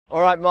All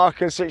right,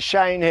 Marcus, it's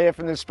Shane here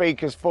from the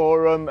Speakers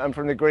Forum and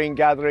from the Green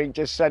Gathering,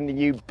 just sending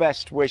you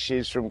best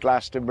wishes from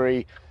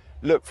Glastonbury.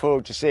 Look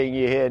forward to seeing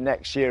you here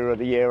next year or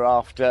the year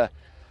after.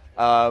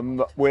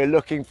 We're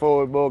looking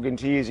forward, Morgan,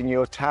 to using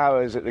your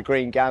towers at the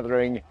Green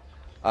Gathering,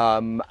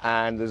 and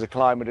there's a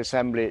climate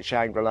assembly at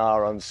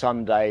Shangri-La on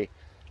Sunday.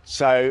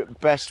 So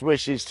best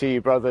wishes to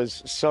you,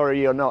 brothers.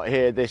 Sorry you're not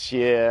here this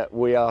year.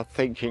 We are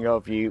thinking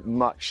of you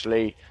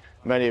muchly.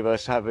 Many of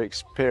us have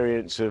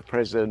experience of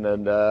prison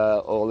and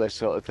all this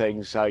sort of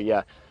thing. So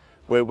yeah,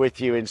 we're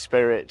with you in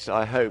spirit.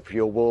 I hope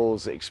your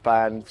walls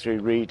expand through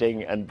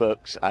reading and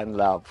books and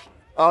love.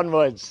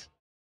 Onwards.